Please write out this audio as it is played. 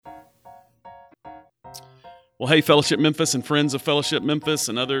Well, hey, Fellowship Memphis and friends of Fellowship Memphis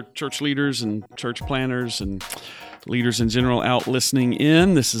and other church leaders and church planners and leaders in general out listening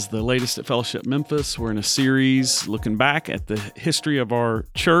in. This is the latest at Fellowship Memphis. We're in a series looking back at the history of our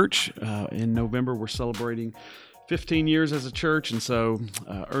church. In November, we're celebrating 15 years as a church, and so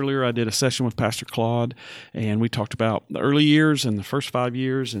earlier I did a session with Pastor Claude, and we talked about the early years and the first 5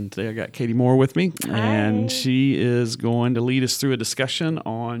 years, and today I got Katie Moore with me. Hi. And she is going to lead us through a discussion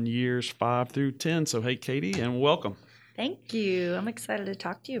on years 5 through 10. So hey, Katie, and welcome. Thank you. I'm excited to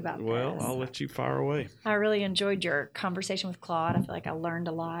talk to you about Well, this. I'll let you fire away. I really enjoyed your conversation with Claude. I feel like I learned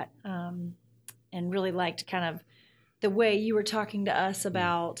a lot and really liked kind of the way you were talking to us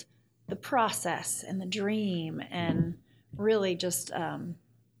about the process and the dream and really just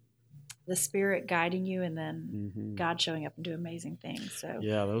the Spirit guiding you and then God showing up and doing amazing things. So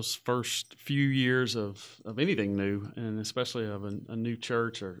yeah, those first few years of anything new, and especially of a new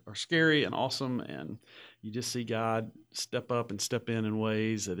church, are scary and awesome, and you just see God step up and step in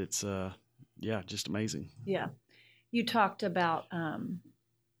ways that it's just amazing. Yeah. You talked about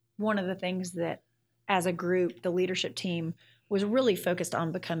one of the things that as a group, the leadership team was really focused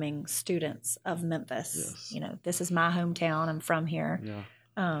on becoming students of Memphis. Yes. You know, this is my hometown. I'm from here.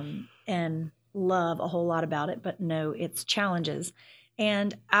 Yeah. And love a whole lot about it, but know its challenges.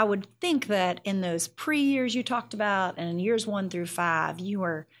 And I would think that in those pre-years you talked about and years 1 through 5, you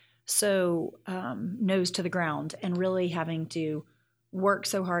were so nose to the ground and really having to work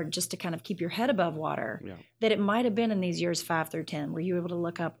so hard just to kind of keep your head above water that it might have been in these years 5 through 10 where you were able to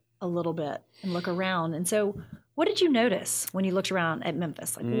look up a little bit and look around. And so what did you notice when you looked around at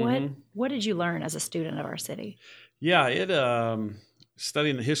Memphis? Like what did you learn as a student of our city? Yeah,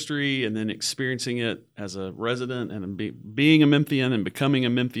 studying the history and then experiencing it as a resident and being a Memphian and becoming a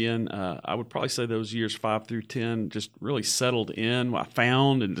Memphian, I would probably say those years 5 through 10 just really settled in. I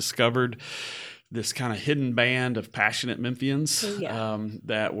found and discovered this kind of hidden band of passionate Memphians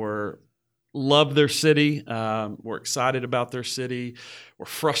that loved their city, were excited about their city, were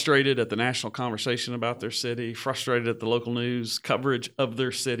frustrated at the national conversation about their city, frustrated at the local news coverage of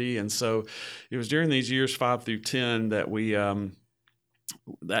their city. And so it was during these years 5 through 10 that we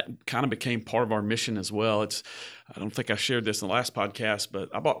that kind of became part of our mission as well. I don't think I shared this in the last podcast,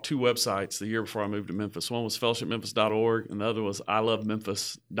 but I bought 2 websites the year before I moved to Memphis. One was fellowshipmemphis.org, and the other was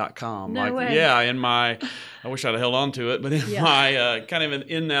ilovememphis.com. No way. Yeah, I wish I'd have held on to it, but in my kind of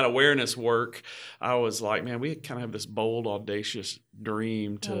in that awareness work, I was like, man, we kind of have this bold, audacious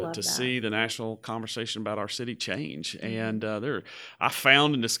dream to see the national conversation about our city change. And I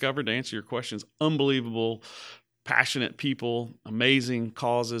found and discovered, to answer your questions, unbelievable passionate people, amazing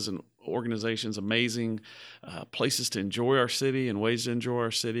causes and organizations, amazing places to enjoy our city and ways to enjoy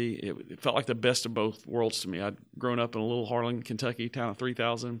our city. It felt like the best of both worlds to me. I'd grown up in a little Harlan, Kentucky town of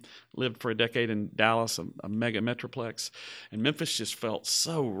 3,000, lived for a decade in Dallas, a mega metroplex, and Memphis just felt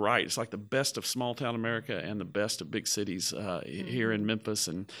so right. It's like the best of small town America and the best of big cities here in Memphis.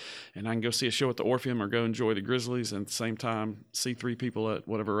 And I can go see a show at the Orpheum or go enjoy the Grizzlies and at the same time see 3 people at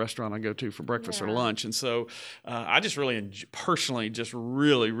whatever restaurant I go to for breakfast or lunch. And so I just really personally just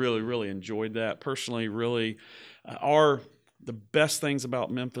really enjoyed that. Personally, really the best things about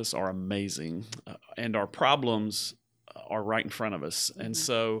Memphis are amazing, and our problems are right in front of us. And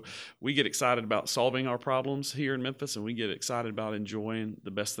so we get excited about solving our problems here in Memphis, and we get excited about enjoying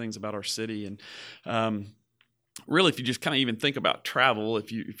the best things about our city. And really, if you just kind of even think about travel,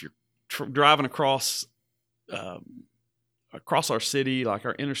 if you're driving across our city, like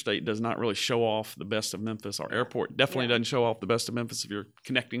our interstate does not really show off the best of Memphis. Our airport definitely doesn't show off the best of Memphis if you're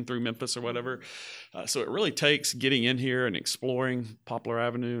connecting through Memphis or whatever. So it really takes getting in here and exploring Poplar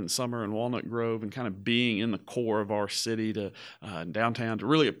Avenue and Summer and Walnut Grove and kind of being in the core of our city to downtown to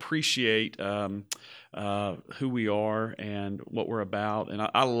really appreciate who we are and what we're about. And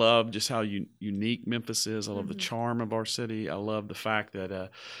I love just how unique Memphis is. I love the charm of our city. I love the fact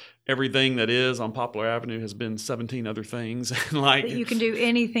that everything that is on Poplar Avenue has been 17 other things. Like you can do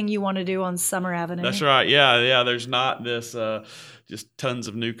anything you want to do on Summer Avenue. That's right. Yeah. There's not this just tons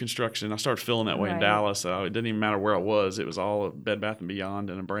of new construction. I started feeling that way in Dallas. It didn't even matter where I was. It was all a Bed Bath & Beyond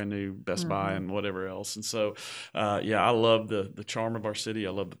and a brand new Best Buy and whatever else. And so, I love the charm of our city.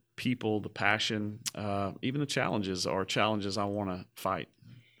 I love the people, the passion, even the challenges are challenges I want to fight.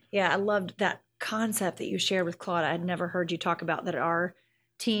 Yeah, I loved that concept that you shared with Claude. I'd never heard you talk about that our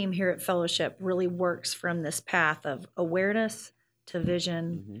team here at Fellowship really works from this path of awareness to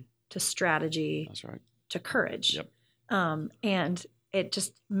vision to strategy to courage. Yep. And it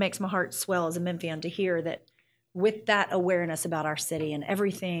just makes my heart swell as a Memphian to hear that with that awareness about our city and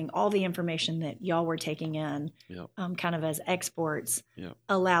everything, all the information that y'all were taking in kind of as exports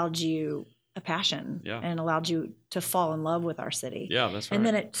allowed you a passion Yeah. and allowed you to fall in love with our city. Yeah, that's right. And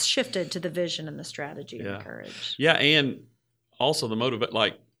then it shifted to the vision and the strategy and the courage. Yeah, and also the motivate.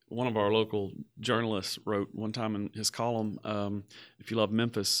 Like one of our local journalists wrote one time in his column, "If you love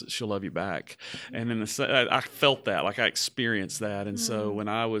Memphis, she'll love you back." And then I felt that, like I experienced that, and so when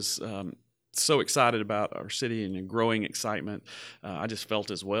I was so excited about our city and growing excitement, I just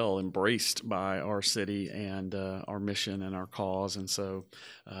felt as well embraced by our city and our mission and our cause. And so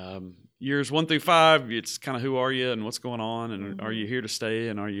years 1 through 5, it's kind of who are you and what's going on, and are you here to stay,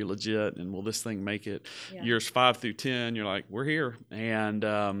 and are you legit, and will this thing make it? Yeah. Years 5 through 10, you're like, we're here, and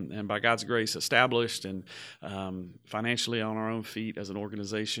by God's grace established, and financially on our own feet as an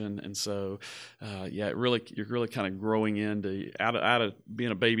organization. And so you're really kind of growing into out of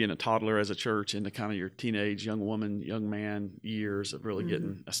being a baby and a toddler as a church into kind of your teenage, young woman, young man years of really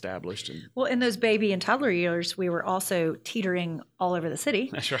getting established. And well, in those baby and toddler years, we were also teetering all over the city.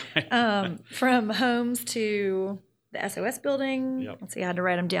 That's right. From homes to the SOS building. Yep. Let's see, I had to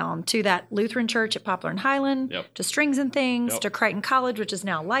write them down. To that Lutheran church at Poplar and Highland. Yep. To Strings and Things. Yep. To Crichton College, which is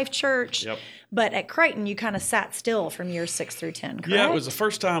now Life Church. Yep. But at Crichton, you kind of sat still from years 6 through 10, correct? Yeah, it was the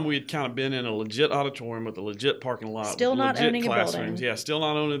first time we had kind of been in a legit auditorium with a legit parking lot. Still not owning classrooms. A building. Yeah, still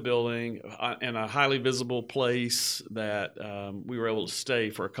not owning a building, in a highly visible place that we were able to stay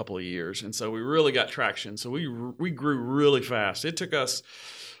for a couple of years. And so we really got traction. So we grew really fast. It took us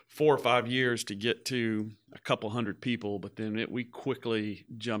 4 or 5 years to get to a couple hundred people, but then we quickly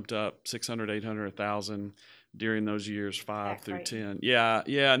jumped up 600, 800, 1,000 during those years 5 through 10. Yeah,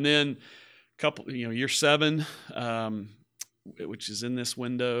 and then year 7, which is in this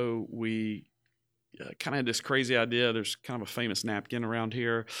window, we kind of had this crazy idea. There's kind of a famous napkin around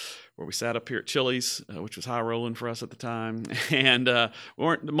here where we sat up here at Chili's, which was high rolling for us at the time. And the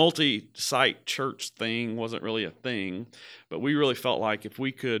multi-site church thing wasn't really a thing, but we really felt like if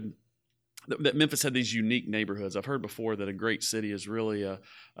we could, that Memphis had these unique neighborhoods. I've heard before that a great city is really a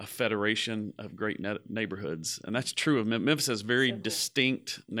federation of great neighborhoods. And that's true of Memphis. Has very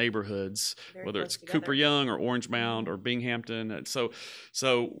distinct neighborhoods, whether it's together. Cooper Young or Orange Mound or Binghamton. And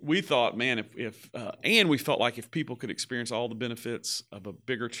so we thought, man, and we felt like if people could experience all the benefits of a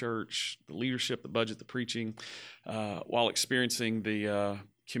bigger church, the leadership, the budget, the preaching, while experiencing the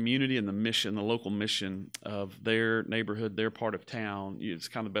community and the mission, the local mission of their neighborhood, their part of town, it's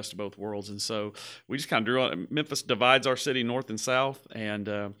kind of the best of both worlds. And so we just kind of drew on. Memphis divides our city north and south,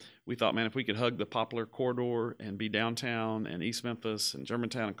 and we thought, man, if we could hug the Poplar corridor and be downtown and East Memphis and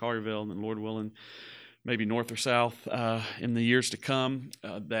Germantown and Collierville, and then Lord willing, maybe north or south in the years to come,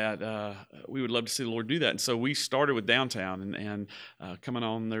 that we would love to see the Lord do that. And so we started with downtown, and coming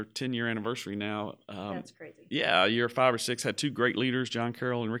on their 10-year anniversary now. That's crazy. Yeah, year 5 or 6, had 2 great leaders, John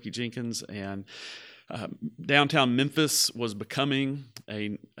Carroll and Ricky Jenkins, and downtown Memphis was becoming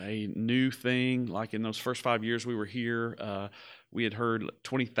a new thing. Like in those first 5 years we were here, we had heard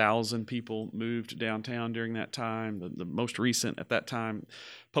 20,000 people moved downtown during that time. The most recent at that time,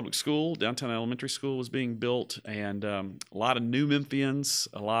 public school, downtown elementary school was being built, and a lot of new Memphians,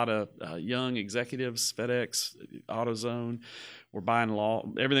 a lot of young executives, FedEx, AutoZone, were buying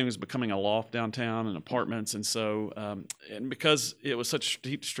everything was becoming a loft downtown and apartments. And so, and because it was such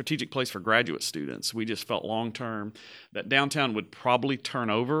a strategic place for graduate students, we just felt long-term that downtown would probably turn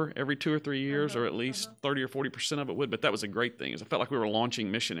over every 2 or 3 years, or at least 30 or 40% of it would. But that was a great thing. I felt like we were launching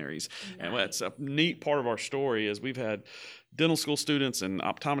missionaries. Nice. And that's a neat part of our story is we've had dental school students and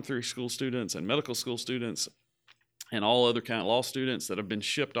optometry school students and medical school students and all other kind of law students that have been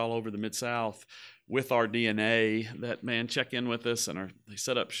shipped all over the Mid-South with our DNA that, man, check in with us, and they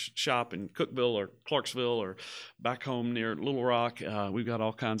set up shop in Cookville or Clarksville or back home near Little Rock. We've got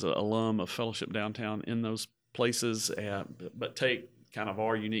all kinds of alum of Fellowship downtown in those places, but take kind of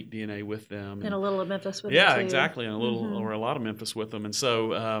our unique DNA with them. And a little of Memphis with them, yeah, too. Exactly, and or a lot of Memphis with them. And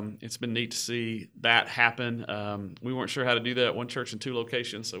so it's been neat to see that happen. We weren't sure how to do that at one church in 2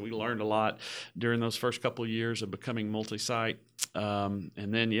 locations, so we learned a lot during those first couple of years of becoming multi-site. And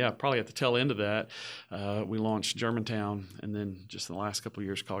then, probably at the tail end of that, we launched Germantown, and then just in the last couple of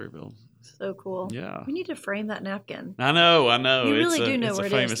years, Collierville. So cool. Yeah. We need to frame that napkin. I know. You really do know where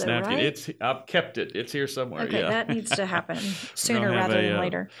it is, famous though, napkin. right? I've kept it. It's here somewhere. Okay, that needs to happen sooner rather than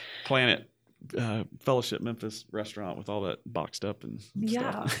later. Planet Fellowship Memphis restaurant with all that boxed up and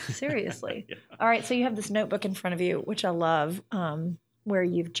stuff. Seriously. Yeah. All right, so you have this notebook in front of you, which I love, where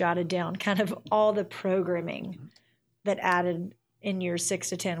you've jotted down kind of all the programming that added in years 6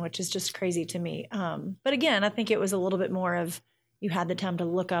 to 10, which is just crazy to me. But again, I think it was a little bit more of you had the time to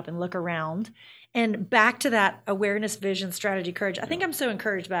look up and look around. And back to that awareness, vision, strategy, courage. I think I'm so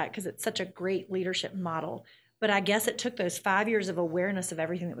encouraged by it because it's such a great leadership model. But I guess it took those 5 years of awareness of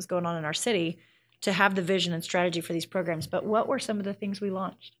everything that was going on in our city to have the vision and strategy for these programs. But what were some of the things we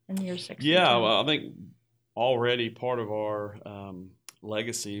launched in year 6? Yeah, well, I think already part of our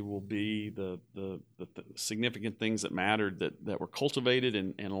legacy will be the significant things that mattered that were cultivated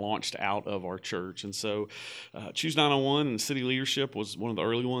and launched out of our church. And so Choose 901 and city leadership was one of the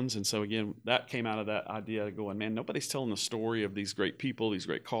early ones. And so again, that came out of that idea of going, man, nobody's telling the story of these great people, these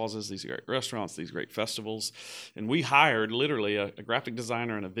great causes, these great restaurants, these great festivals. And we hired literally a graphic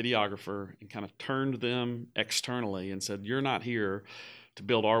designer and a videographer and kind of turned them externally and said, you're not here to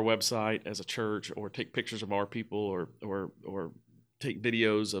build our website as a church or take pictures of our people or take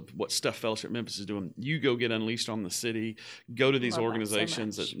videos of what stuff Fellowship Memphis is doing. You go get unleashed on the city, go to these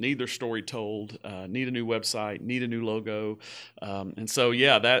organizations that need their story told, need a new website, need a new logo. And so,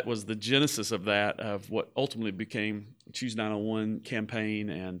 yeah, that was the genesis of that, of what ultimately became Choose 901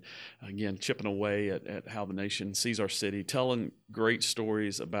 campaign, and again, chipping away at how the nation sees our city, telling great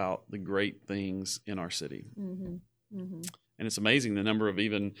stories about the great things in our city. Mm-hmm. Mm-hmm. And it's amazing the number of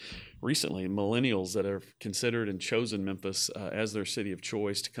even recently millennials that have considered and chosen Memphis as their city of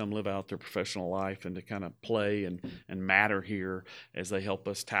choice to come live out their professional life and to kind of play and matter here as they help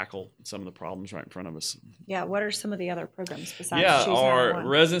us tackle some of the problems right in front of us. Yeah, what are some of the other programs besides Choose our 901?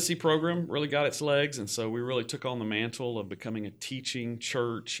 Residency program really got its legs, and so we really took on the mantle of becoming a teaching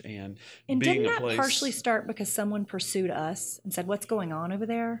church and being didn't a place. That partially start because someone pursued us and said, what's going on over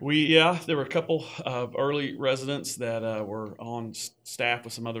there? There were a couple of early residents that were on staff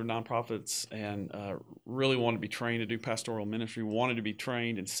with some other nonprofits and really wanted to be trained to do pastoral ministry, wanted to be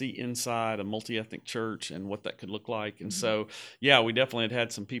trained and see inside a multi-ethnic church and what that could look like. And so, we definitely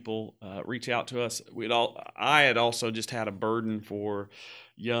had some people reach out to us. I had also just had a burden for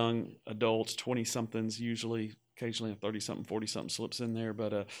young adults, 20-somethings usually, occasionally a 30-something, 40-something slips in there,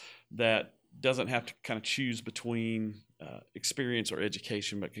 but that doesn't have to kind of choose between experience or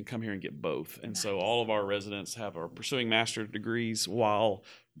education, but can come here and get both. And so all of our residents are pursuing master's degrees while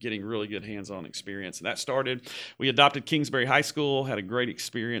getting really good hands-on experience. And that started, we adopted Kingsbury High School, had a great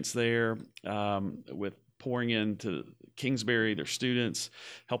experience there with pouring into Kingsbury, their students,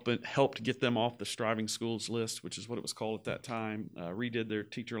 helped get them off the Striving Schools list, which is what it was called at that time, redid their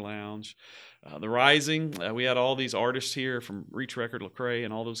teacher lounge. The Rising, we had all these artists here from Reach Record, Lecrae,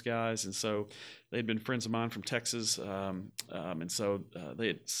 and all those guys, and so they'd been friends of mine from Texas, and so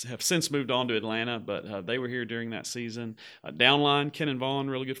they have since moved on to Atlanta, but they were here during that season. Downline, Ken and Vaughn,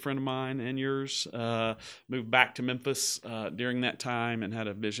 really good friend of mine and yours, moved back to Memphis during that time and had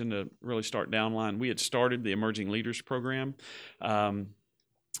a vision to really start Downline. We had started the Emerging Leaders program.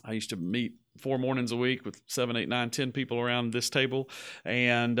 I used to meet 4 mornings a week with 7, 8, 9, 10 people around this table,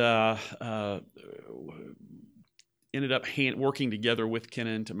 and ended up working together with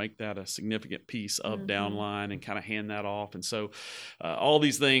Kenan to make that a significant piece of Downline and kind of hand that off. And so all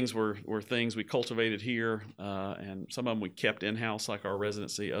these things were things we cultivated here, and some of them we kept in-house, like our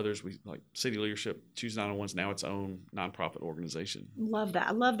residency. Others, we like city leadership. Choose 901 is now its own nonprofit organization. Love that.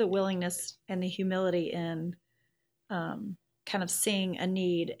 I love the willingness and the humility in kind of seeing a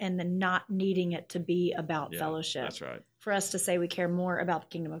need and then not needing it to be about fellowship. That's right. For us to say we care more about the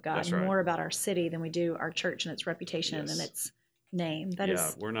kingdom of God, that's right, more about our city than we do our church and its reputation and its name.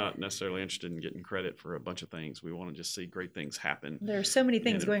 We're not necessarily interested in getting credit for a bunch of things. We want to just see great things happen. There are so many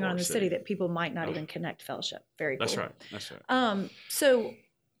things going on in the city that people might not even connect fellowship. Very cool. That's right. So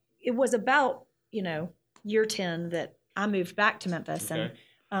it was about, year 10 that I moved back to Memphis. Okay.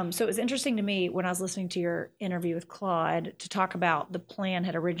 And so it was interesting to me when I was listening to your interview with Claude to talk about the plan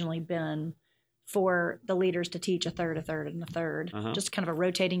had originally been for the leaders to teach a third, and a third, just kind of a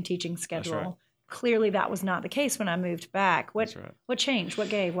rotating teaching schedule. Right. Clearly that was not the case when I moved back. What changed? What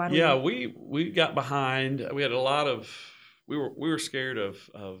gave? Why? We got behind. We had a lot of, we were scared of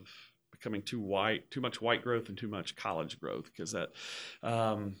becoming too much white growth and too much college growth, because that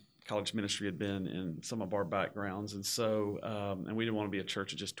college ministry had been in some of our backgrounds. And so, and we didn't want to be a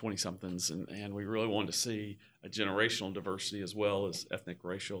church of just 20-somethings. And we really wanted to see a generational diversity as well as ethnic,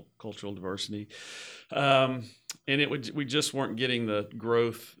 racial, cultural diversity. And we just weren't getting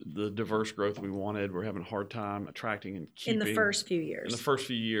the diverse growth we wanted. We're having a hard time attracting and keeping. In the first few years.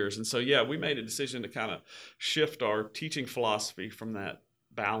 And so, we made a decision to kind of shift our teaching philosophy from that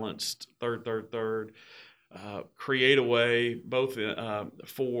balanced third, create a way both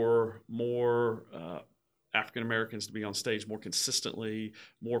for more African Americans to be on stage more consistently,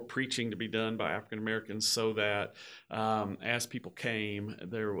 more preaching to be done by African Americans, so that as people came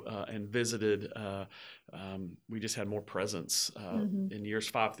there and visited, we just had more presence in years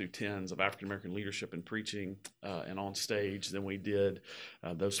 5 through 10s of African American leadership and preaching and on stage than we did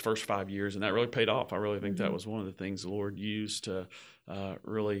those first 5 years, and that really paid off. I really think that was one of the things the Lord used to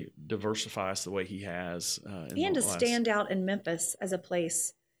really diversify us the way He has. And to stand out in Memphis as a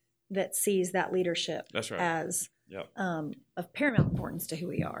place that sees that leadership as of paramount importance to who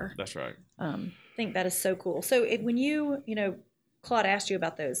we are. That's right. I think that is so cool. So when Claude asked you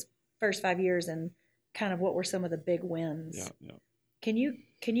about those first 5 years and kind of what were some of the big wins. Yeah. Can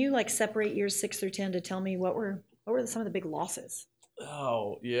you like separate years 6 through 10 to tell me what were some of the big losses?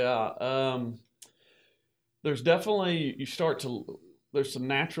 Oh, yeah. There's definitely, there's some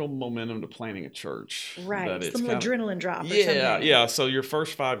natural momentum to planning a church. Right. Some adrenaline drop. Yeah. So your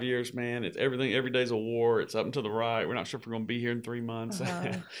first 5 years, man, it's everything. Every day's a war. It's up and to the right. We're not sure if we're going to be here in 3 months.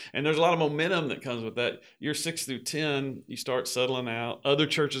 And there's a lot of momentum that comes with that. Year 6 through 10, you start settling out. Other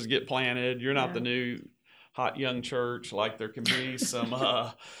churches get planted. You're not the new hot young church. Like there can be some,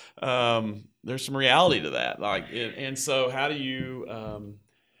 there's some reality to that. And so how do you,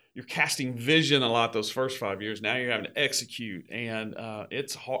 you're casting vision a lot those first 5 years. Now you're having to execute, and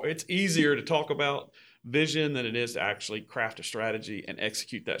it's hard. It's easier to talk about vision than it is to actually craft a strategy and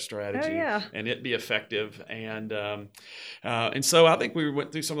execute that strategy and it be effective. And so I think we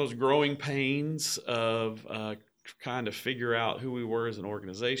went through some of those growing pains of kind of figure out who we were as an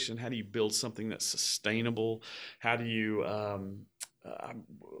organization. How do you build something that's sustainable? How do you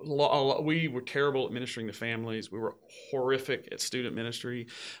we were terrible at ministering to families. We were horrific at student ministry.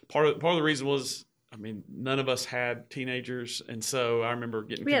 Part of the reason was, none of us had teenagers, and so I remember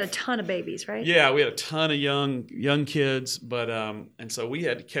we had a ton of babies, right? Yeah, we had a ton of young kids, but and so we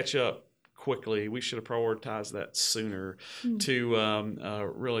had to catch up quickly. We should have prioritized that sooner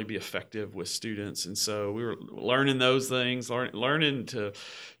to really be effective with students. And so we were learning those things, learning to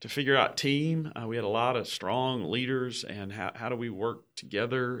figure out team. We had a lot of strong leaders, and how do we work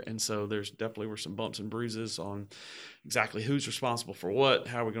together? And so there's definitely were some bumps and bruises on exactly who's responsible for what,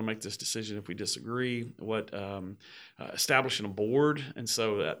 how are we going to make this decision if we disagree, establishing a board. And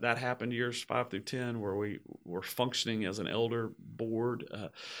so that happened years 5 through 10 where we were functioning as an elder board.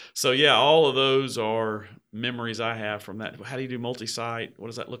 So yeah, all of those are memories I have from that. How do you do multi-site? What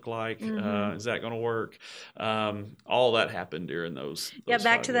does that look like? Is that going to work? All that happened during those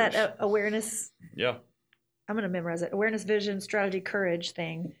back to years. That awareness. Yeah. I'm going to memorize it. Awareness, vision, strategy, courage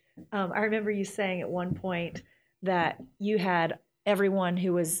thing. I remember you saying at one point that you had everyone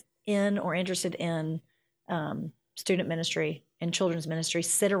who was in or interested in student ministry and children's ministry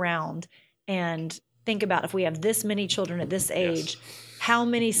sit around and think about, if we have this many children at this age, how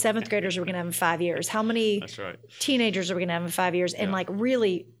many 7th graders are we going to have in 5 years? How many teenagers are we going to have in 5 years? And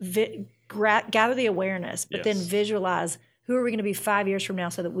really gather the awareness, but then visualize who are we going to be 5 years from now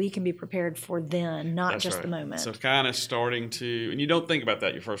so that we can be prepared for then, not just the moment. So kind of starting to, and you don't think about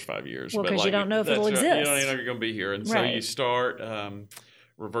that your first 5 years. Well, because you don't know if it'll exist. You don't know you're going to be here. And so you start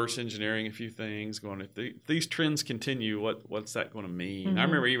reverse engineering a few things, going, if these trends continue, what's that going to mean? I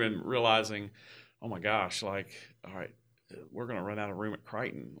remember even realizing, oh my gosh, all right, we're going to run out of room at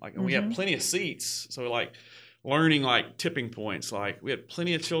Crichton. And we have plenty of seats. So learning tipping points. We had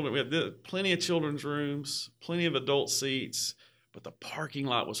plenty of children. We had plenty of children's rooms, plenty of adult seats, but the parking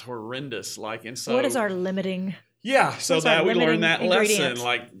lot was horrendous. And so what is our limiting? Yeah, so that we learned that lesson.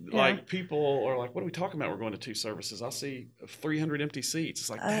 People are like, what are we talking about? We're going to 2 services. I see 300 empty seats. It's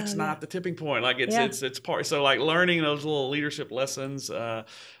that's not the tipping point. It's part. So learning those little leadership lessons.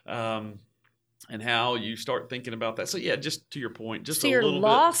 And how you start thinking about that. So yeah, just to your point, just a little bit. So your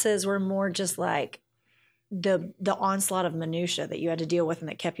losses were more just the onslaught of minutia that you had to deal with and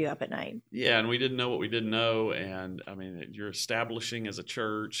that kept you up at night. Yeah, and we didn't know what we didn't know. And you're establishing as a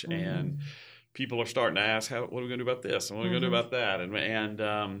church, and people are starting to ask, what are we going to do about this? And what are we going to do about that?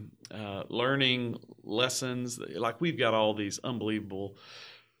 And learning lessons. We've got all these unbelievable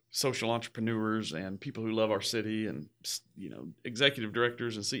social entrepreneurs and people who love our city, and executive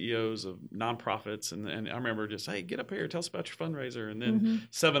directors and CEOs of nonprofits. And I remember just, hey, get up here, tell us about your fundraiser. And then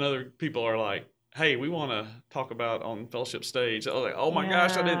 7 other people are like, hey, we want to talk about on Fellowship stage. I was oh my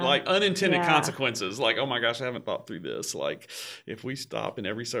gosh, I didn't unintended consequences. Oh my gosh, I haven't thought through this. If we stop in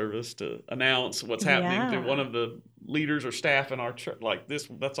every service to announce what's happening to one of the leaders or staff in our church,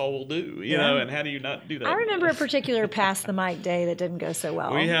 that's all we'll do, you know, and how do you not do that? I remember a particular pass the mic day that didn't go so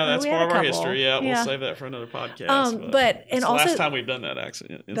well. That's part of our history. Yeah, we'll save that for another podcast. But it's the last time we've done that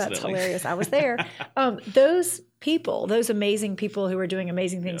accident. That's hilarious. I was there. Those people, those amazing people who are doing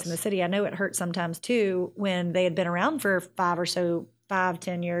amazing things Yes. in the city. I know it hurt sometimes too when they had been around for 5,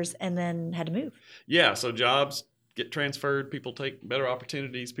 10 years and then had to move. Yeah, so jobs get transferred, people take better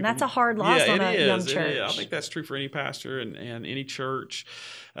opportunities. People, And that's a hard loss on a young It church. is. I think that's true for any pastor and any church.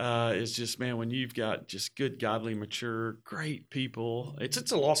 It's just, man, when you've got just good, godly, mature, great people,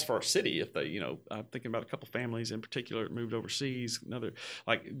 it's a loss for our city if they, I'm thinking about a couple families in particular that moved overseas, another,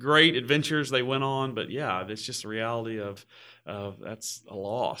 like, great adventures they went on, but yeah, it's just the reality of that's a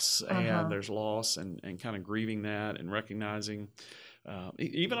loss, and there's loss and kind of grieving that and recognizing.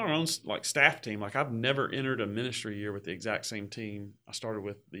 Even our own like staff team, like I've never entered a ministry year with the exact same team I started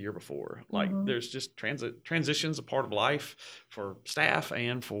with the year before. Like there's just transitions a part of life for staff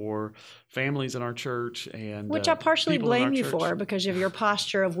and for families in our church, and which I partially blame you for because of your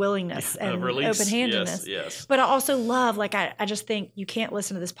posture of willingness and open-handedness. Yes. But I also love, like I just think you can't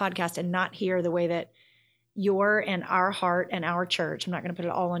listen to this podcast and not hear the way that your and our heart and our church, I'm not going to put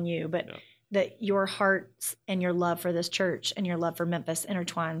it all on you, but that your hearts and your love for this church and your love for Memphis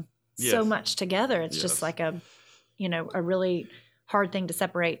intertwine so much together. It's just like a really hard thing to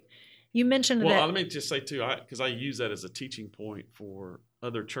separate. You mentioned that. Well, let me just say too, because I use that as a teaching point for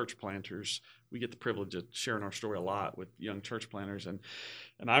other church planters. We get the privilege of sharing our story a lot with young church planters, and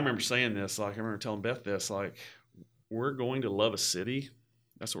I remember saying this. Like I remember telling Beth this. Like, we're going to love a city.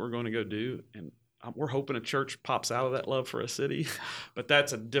 That's what we're going to go do, and we're hoping a church pops out of that love for a city, but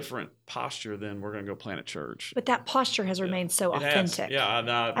that's a different posture than we're going to go plant a church. But that posture has remained so authentic.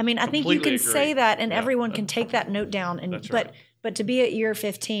 I mean, I think you can say that, and everyone can take that note down. And that's right. But to be at year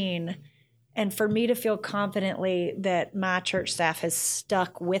 15, and for me to feel confidently that my church staff has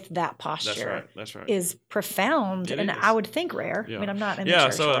stuck with that posture, that's right. is profound, and I would think rare. Yeah. I mean, I'm not in the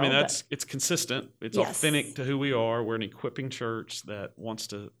church so world, I mean, it's consistent. It's authentic to who we are. We're an equipping church that wants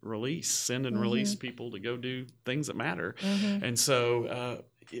to send and release people to go do things that matter. And so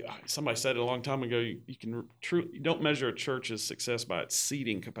somebody said it a long time ago, you don't measure a church's success by its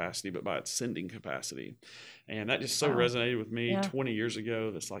seating capacity, but by its sending capacity. And that just resonated with me 20 years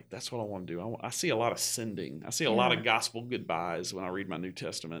ago. That's what I want to do. I see a lot of sending. I see a lot of gospel goodbyes when I read my New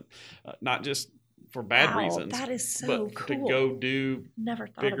Testament, not just for bad reasons, that is so but cool. to go do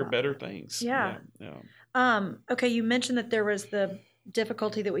bigger, better things. Yeah. Okay, you mentioned that there was the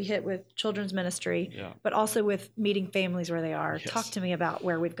difficulty that we hit with children's ministry, but also with meeting families where they are. Talk to me about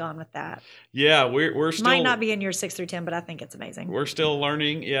where we've gone with that. Yeah, we're still, might not be in year 6 through 10, but I think it's amazing. We're still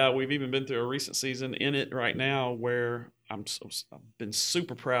learning. Yeah, we've even been through a recent season in it right now where I've been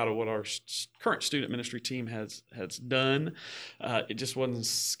super proud of what our current student ministry team has done. It just wasn't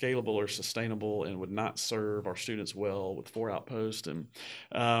scalable or sustainable and would not serve our students well with 4 outposts. And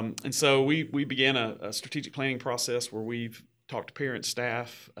so we began a strategic planning process where we've talked to parents,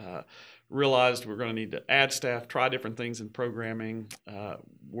 staff, realized we're going to need to add staff, try different things in programming.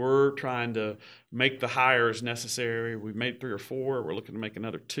 We're trying to make the hires necessary. We've made 3 or 4. We're looking to make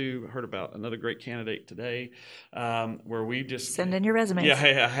another 2. I heard about another great candidate today where we just send in your resumes. Yeah,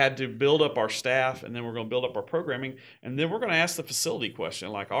 I had to build up our staff, and then we're going to build up our programming, and then we're going to ask the facility question.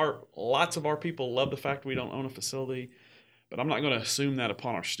 Like lots of our people love the fact we don't own a facility. But I'm not going to assume that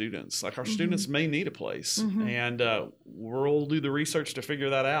upon our students. Like our students may need a place, and we'll do the research to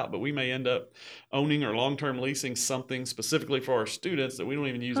figure that out. But we may end up owning or long-term leasing something specifically for our students that we don't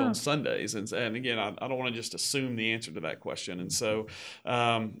even use on Sundays. And again, I don't want to just assume the answer to that question. And so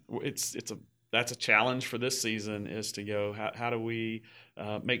that's a challenge for this season, is to go, how do we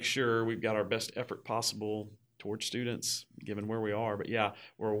make sure we've got our best effort possible towards students, given where we are. But yeah,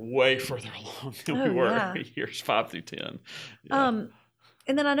 we're way further along than we were years 5 through 10. And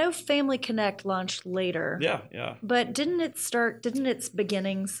then I know Family Connect launched later. Yeah. But didn't its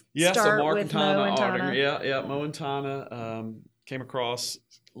beginnings start so Mark with and Mo and Tana? Tana? Mo and Tana came across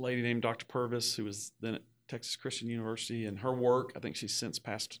a lady named Dr. Purvis, who was then at Texas Christian University, and her work, I think she's since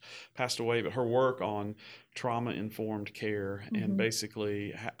passed away, but her work on trauma-informed care and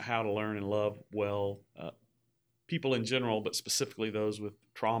basically how to learn and love well people in general, but specifically those with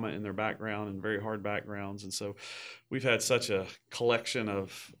trauma in their background and very hard backgrounds. And so we've had such a collection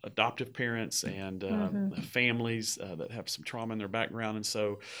of adoptive parents and families that have some trauma in their background. And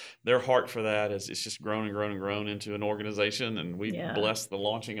so their heart for that is it's just grown and grown and grown into an organization. And we blessed the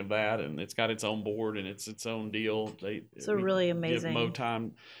launching of that. And it's got its own board and it's its own deal. So really amazing. Give Mo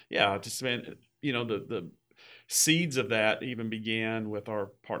time. Yeah, just been, the seeds of that even began with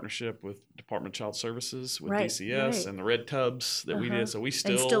our partnership with Department of Child Services with DCS and the Red Tubs that we did. So we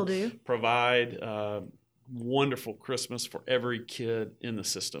still do provide wonderful Christmas for every kid in the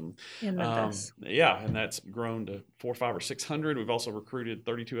system. In Memphis. And that's grown to 400, 500, or 600. We've also recruited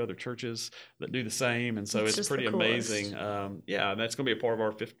 32 other churches that do the same, and so it's pretty amazing. And that's going to be a part of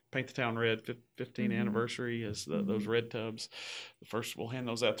our Paint the Town Red 15th anniversary is those red tubs. We'll hand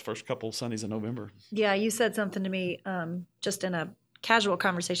those out the first couple Sundays in November. Yeah, you said something to me just in a casual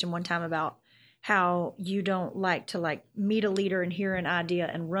conversation one time about how you don't like to meet a leader and hear an idea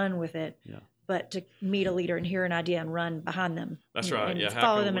and run with it. Yeah. But to meet a leader and hear an idea and run behind them. That's right. And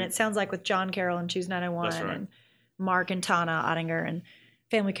follow them. And it sounds like with John Carroll and Choose 901 and Mark and Tana Ottinger and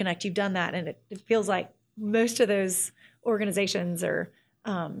Family Connect, you've done that. And it feels like most of those organizations or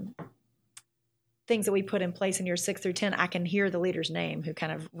things that we put in place in years 6 through 10, I can hear the leader's name who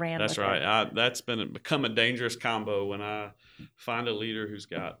kind of ran. That's right. That's become a dangerous combo when I find a leader who's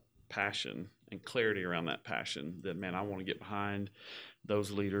got passion and clarity around that passion. That, man, I want to get behind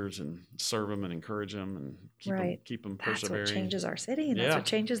those leaders and serve them and encourage them and keep them persevering. That's what changes our city, and that's what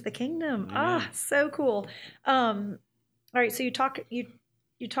changes the kingdom. Amen. So cool. All right, so you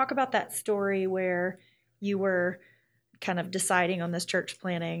talk about that story where you were kind of deciding on this church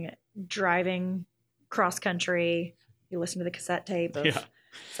planning, driving cross country. You listened to the cassette tape of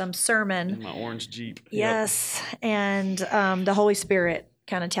some sermon. In my orange Jeep. Yes, and the Holy Spirit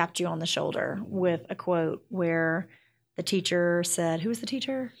kind of tapped you on the shoulder with a quote where the teacher said, who was the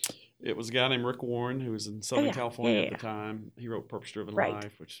teacher? It was a guy named Rick Warren, who was in Southern California at the time. He wrote Purpose Driven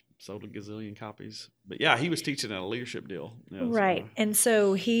Life, which sold a gazillion copies. But he was teaching at a leadership deal. And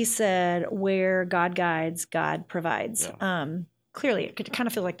so he said, where God guides, God provides. Yeah. Clearly, it could kind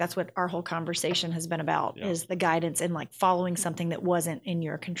of feel like that's what our whole conversation has been about, is the guidance and following something that wasn't in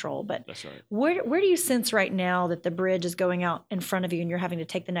your control. But that's right. Where do you sense right now that the bridge is going out in front of you and you're having to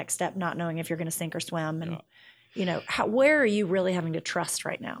take the next step, not knowing if you're going to sink or swim? And where are you really having to trust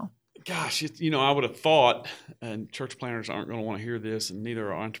right now? Gosh, I would have thought, and church planners aren't going to want to hear this, and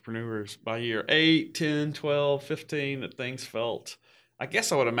neither are entrepreneurs, by year 8, 10, 12, 15, that things felt, I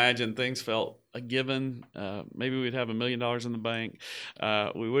guess I would imagine things felt a given. Maybe we'd have $1 million in the bank.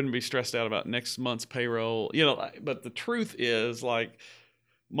 We wouldn't be stressed out about next month's payroll. But the truth is,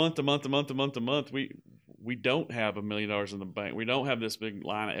 month to month to month to month to month, we don't have $1 million in the bank. We don't have this big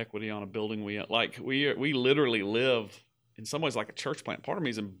line of equity on a building. We literally live in some ways like a church plant. Part of me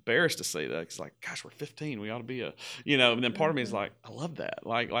is embarrassed to say that. It's like, gosh, we're 15. We ought to be and then part of me is like, I love that.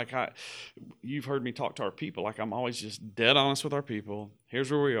 You've heard me talk to our people. I'm always just dead honest with our people. Here's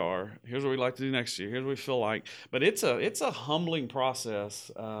where we are. Here's what we'd like to do next year. Here's what we feel like. But it's a humbling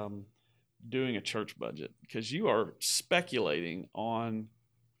process doing a church budget, because you are speculating on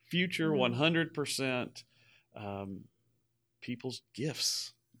future 100% people's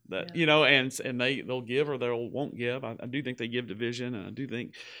gifts that and they'll give or they won't give. I do think they give to vision, and I do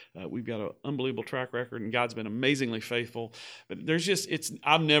think we've got an unbelievable track record, and God's been amazingly faithful. But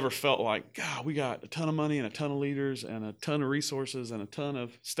I've never felt like, God, we got a ton of money and a ton of leaders and a ton of resources and a ton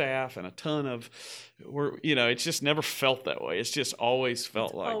of staff and a ton of it's just never felt that way. It's just always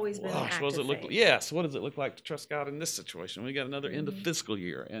felt like, always been gosh, what does it look like? Yes, what does it look like to trust God in this situation? We got another end of fiscal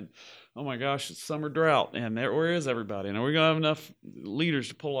year, and oh my gosh, it's summer drought, and where is everybody? And are we going to have enough leaders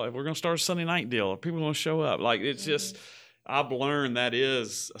to pull off? We're going to start a Sunday night deal. Are people going to show up? It's just, I've learned that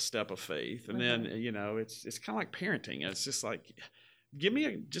is a step of faith. And then, it's kind of like parenting. It's just like, give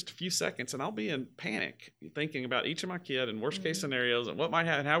me just a few seconds and I'll be in panic thinking about each of my kid and worst case scenarios and what might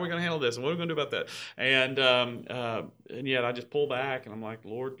happen, how are we going to handle this and what are we going to do about that? And yet I just pull back and I'm like,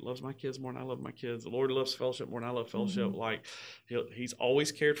 Lord loves my kids more than I love my kids. The Lord loves Fellowship more than I love Fellowship. He's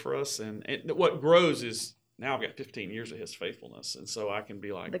always cared for us. And what grows is, now I've got 15 years of his faithfulness, and so I can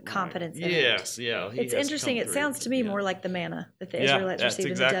be like, the confidence in it. It's interesting. It sounds to me more like the manna that the Israelites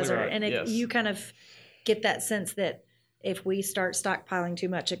received in the desert. Right. And you kind of get that sense that if we start stockpiling too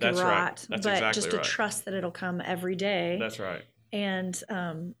much, it could rot. Right. That's but exactly just to trust that it'll come every day. That's right. And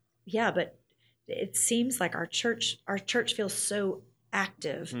but it seems like our church feels so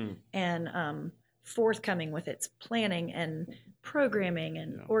active and forthcoming with its planning and programming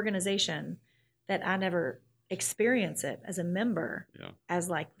and organization that I never experience it as a member as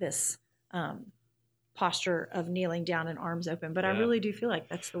like this posture of kneeling down and arms open. But I really do feel like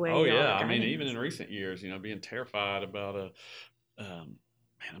that's the way. Oh yeah, I mean, even in recent years, being terrified about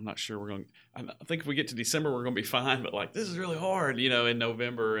I'm not sure we're going. I think if we get to December, we're going to be fine. But this is really hard, in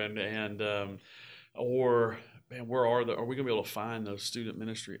November, or man, are we going to be able to find those student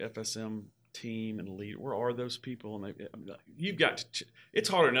ministry FSM team and lead? Where are those people? And you've got to. It's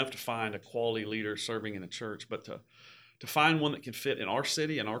hard enough to find a quality leader serving in a church, but to find one that can fit in our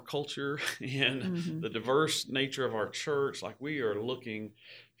city and our culture and the diverse nature of our church, we are looking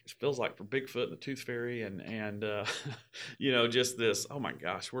it feels like for Bigfoot and the Tooth Fairy and just this, oh my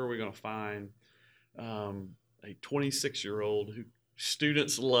gosh, where are we going to find a 26-year-old who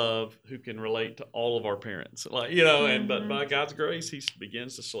students love, who can relate to all of our parents, and but by God's grace, he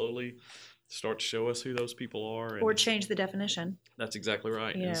begins to slowly start to show us who those people are, or change the definition. That's exactly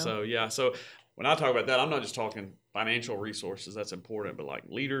right. And so when I talk about that, I'm not just talking financial resources. That's important, but like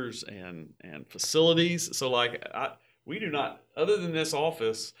leaders and facilities. So we do not, other than this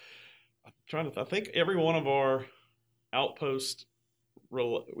office, I think every one of our outposts,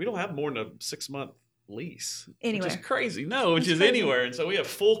 we don't have more than a 6-month lease. Anywhere. Which is crazy. No, which is crazy. Anywhere. And so we have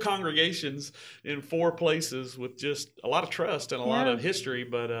full congregations in 4 places with just a lot of trust and a lot of history,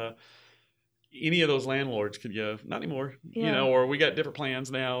 but any of those landlords could go, not anymore, or we got different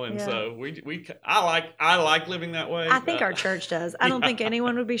plans now. And so I like living that way. I think our church does. I don't think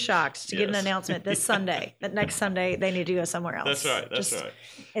anyone would be shocked to get an announcement this Sunday that next Sunday they need to go somewhere else. That's right.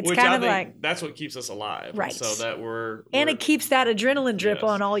 It's which kind of like, that's what keeps us alive. Right. So that we're it keeps that adrenaline drip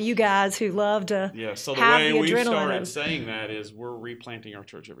on all you guys who love to so the have way the we adrenaline started saying that is we're replanting our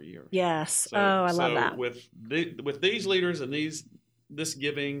church every year. Yes. So, I love that. With these leaders and this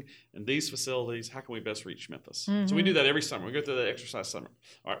giving and these facilities, how can we best reach Memphis? So we do that every summer. We go through the exercise summer.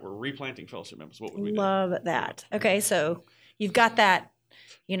 All right, we're replanting Fellowship Memphis. What would we do? Love that. Okay, so you've got that,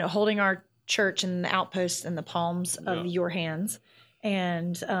 holding our church and the outposts in the palms of your hands.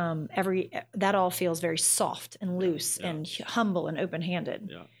 And that all feels very soft and loose and humble and open-handed.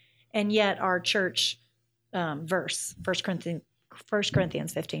 Yeah. And yet our church verse, 1 Corinthians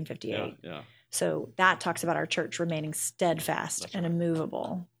 15:58. Yeah. So that talks about our church remaining steadfast and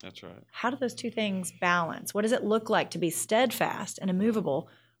immovable. That's right. How do those two things balance? What does it look like to be steadfast and immovable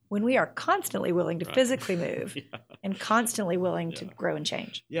when we are constantly willing to physically move and constantly willing to grow and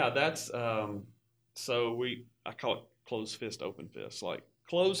change? Yeah, that's I call it closed fist, open fist. Like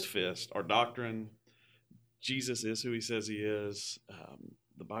closed fist, our doctrine, Jesus is who he says he is.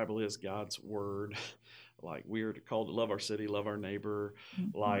 The Bible is God's word. Like we are called to love our city, love our neighbor,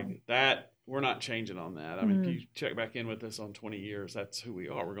 like that. We're not changing on that. I mean, if you check back in with us on 20 years, that's who we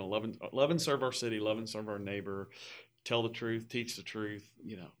are. We're going to love and serve our city, love and serve our neighbor, tell the truth, teach the truth.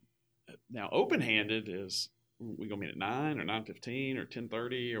 Now open-handed is, we going to meet at 9 or 9:15 or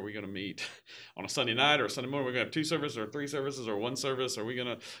 10:30? Are we going to meet on a Sunday night or a Sunday morning? We're going to have 2 services or 3 services or 1 service? Are we going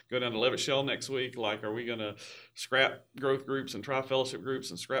to go down to Levitt Shell next week? Like, are we going to scrap growth groups and try fellowship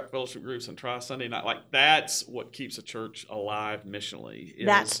groups and scrap fellowship groups and try Sunday night? Like, that's what keeps a church alive missionally.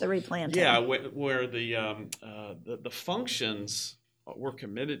 That's the replanting. Yeah, where the functions we're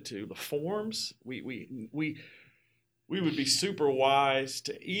committed to, the forms, we would be super wise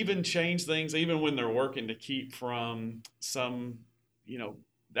to even change things, even when they're working, to keep from some,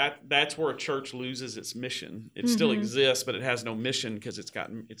 that's where a church loses its mission. It still exists, but it has no mission because it's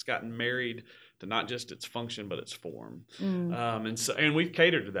gotten married to not just its function, but its form. And we've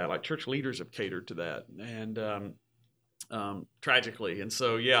catered to that. Like church leaders have catered to that, and tragically. And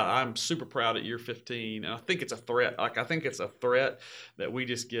so, I'm super proud at year 15, and I think it's a threat. I think it's a threat that we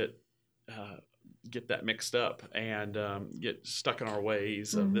just get that mixed up and get stuck in our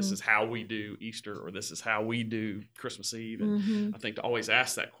ways of this is how we do Easter or this is how we do Christmas Eve. And I think to always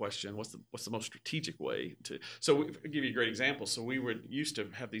ask that question, what's the most strategic way to? So I'll give you a great example. So we used to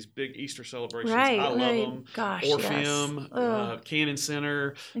have these big Easter celebrations. Right. I love them. Gosh, Orpheum, Cannon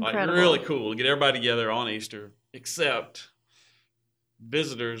Center, incredible. Like really cool to get everybody together on Easter, except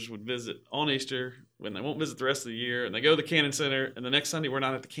visitors would visit on Easter when they won't visit the rest of the year, and they go to the Cannon Center, and the next Sunday we're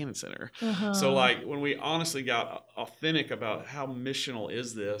not at the Cannon Center. So like when we honestly got authentic about how missional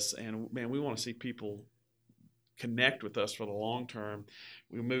is this, and man, we want to see people connect with us for the long term,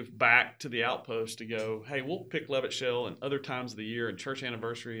 we moved back to the outpost to go, hey, we'll pick Levitt Shell and other times of the year and church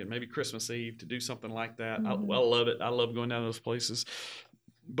anniversary and maybe Christmas Eve to do something like that. I love it. I love going down to those places.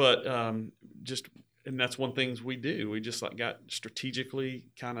 But and that's one thing we do. We just got strategically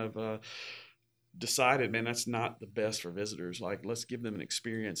kind of decided, man, that's not the best for visitors. Like, let's give them an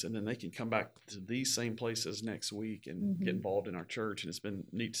experience, and then they can come back to these same places next week and get involved in our church. And it's been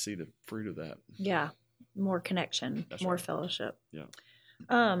neat to see the fruit of that. Yeah, more connection, that's more fellowship. Yeah.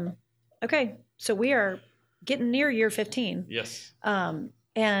 Okay, so we are getting near year 15. Yes.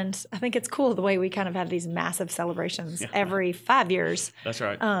 And I think it's cool the way we kind of have these massive celebrations every 5 years. That's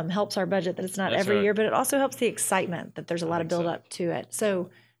right. Helps our budget that it's not every year, but it also helps the excitement that there's a lot of build up to it. So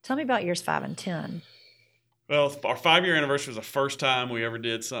tell me about years 5 and 10. Well, our 5-year anniversary was the first time we ever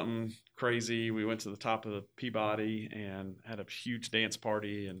did something crazy. We went to the top of the Peabody and had a huge dance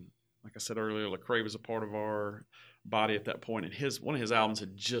party. And like I said earlier, Lecrae was a part of our body at that point, and one of his albums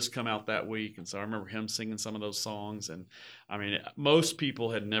had just come out that week, and so I remember him singing some of those songs. And I mean, most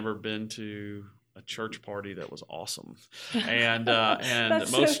people had never been to a church party that was awesome, and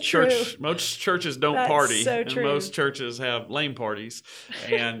most churches don't party, and most churches have lame parties,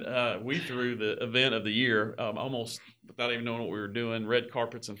 and we threw the event of the year almost without even knowing what we were doing. Red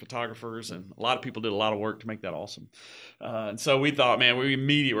carpets and photographers, and a lot of people did a lot of work to make that awesome. And so we thought, man, we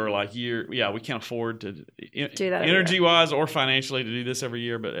immediately were like, we can't afford to do that energy-wise or financially to do this every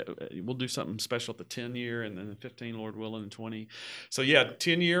year, but we'll do something special at the 10-year and then the 15, Lord willing, and 20. So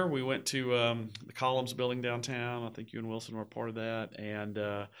 10-year, we went to the Columns building downtown. I think you and Wilson were a part of that, and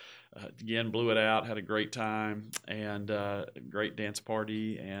again, blew it out, had a great time, and a great dance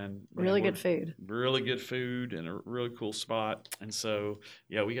party, and really good food, and a really cool spot. And so,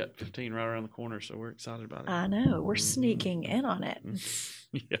 we got 15 right around the corner, so we're excited about it. I know, we're sneaking in on it.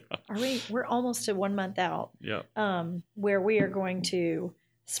 Yeah, we're almost to 1 month out. Yeah, where we are going to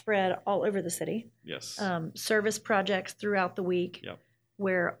spread all over the city. Yes, service projects throughout the week. Yep.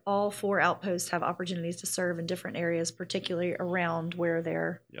 Where all 4 outposts have opportunities to serve in different areas, particularly around where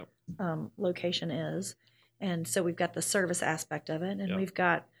their location is. And so we've got the service aspect of it, and we've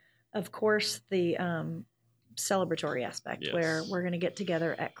got, of course, the celebratory aspect, where we're going to get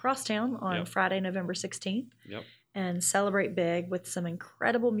together at Crosstown on Friday, November 16th, and celebrate big with some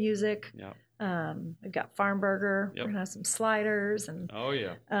incredible music. We've got Farm Burger. We're going to have some sliders, and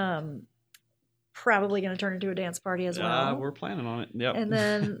probably going to turn into a dance party as well. We're planning on it. Yep. And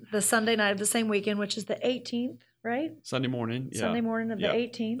then the Sunday night of the same weekend, which is the 18th, right? Sunday morning. Yeah. Sunday morning of the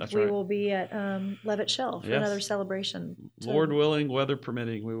 18th. That's we right. will be at Levitt Shell for another celebration. Lord willing, weather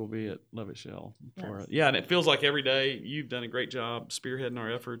permitting, we will be at Levitt Shell. And it feels like every day you've done a great job spearheading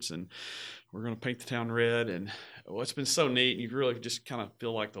our efforts, and we're going to paint the town red. And it's been so neat. You really just kind of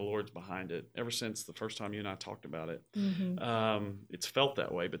feel like the Lord's behind it ever since the first time you and I talked about it. Mm-hmm. It's felt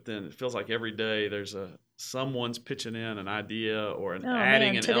that way, but then it feels like every day there's someone's pitching in an idea or adding an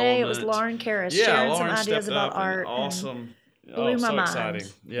element. Today it was Lauren Karras sharing some ideas about art. Awesome. Blew my mind. Exciting.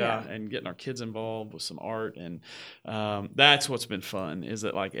 Yeah, and getting our kids involved with some art. And that's what's been fun, is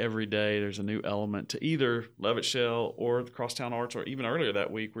that like every day there's a new element to either Levitt Shell or the Crosstown Arts, or even earlier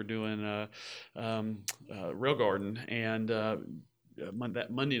that week we're doing Rail Garden, and that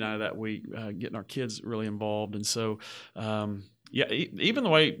Monday night of that week, getting our kids really involved. And so even the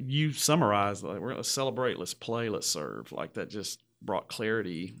way you summarize, like, let's celebrate, let's play, let's serve, like that just brought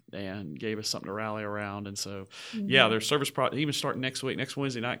clarity and gave us something to rally around. And so, there's service even starting next week. Next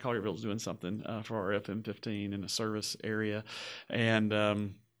Wednesday night, Collierville's doing something for our FM15 in the service area, and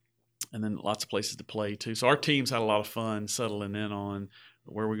then lots of places to play too. So our teams had a lot of fun settling in on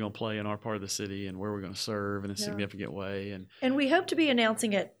where we're going to play in our part of the city and where we're going to serve in a significant way. And we hope to be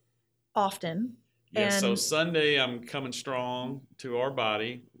announcing it often. Yeah, so Sunday I'm coming strong to our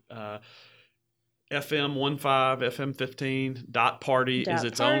body. FM15, FM15.party is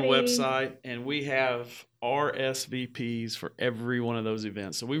its own website, and we have RSVPs for every one of those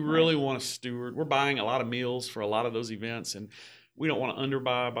events. So we really want to steward. We're buying a lot of meals for a lot of those events, and we don't want to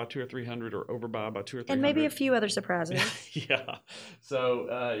underbuy by 200 or 300 or overbuy by 200 or 300. And maybe a few other surprises. Yeah. So,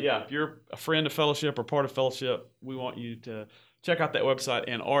 if you're a friend of Fellowship or part of Fellowship, we want you to check out that website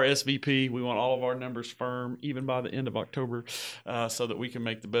and RSVP. We want all of our numbers firm, even by the end of October, so that we can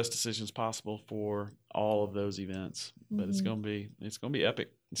make the best decisions possible for all of those events. But it's gonna be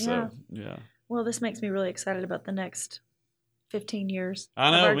epic. So Well, this makes me really excited about the next 15 years.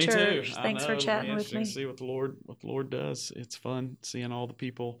 I know, of our me church. too. Thanks for chatting with me. See what the Lord does. It's fun seeing all the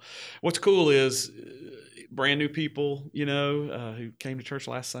people. What's cool is brand new people, who came to church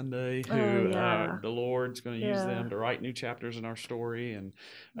last Sunday, who the Lord's going to use them to write new chapters in our story, and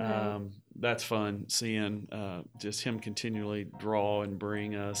that's fun seeing just Him continually draw and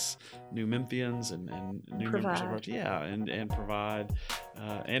bring us new Memphians and new members of our and provide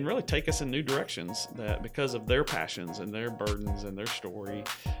and really take us in new directions that because of their passions and their burdens and their story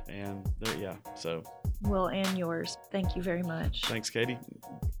and so. Well, and yours. Thank you very much. Thanks, Katie.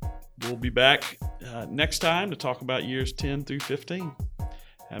 We'll be back next time to talk about years 10 through 15.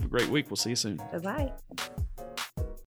 Have a great week. We'll see you soon. Bye-bye.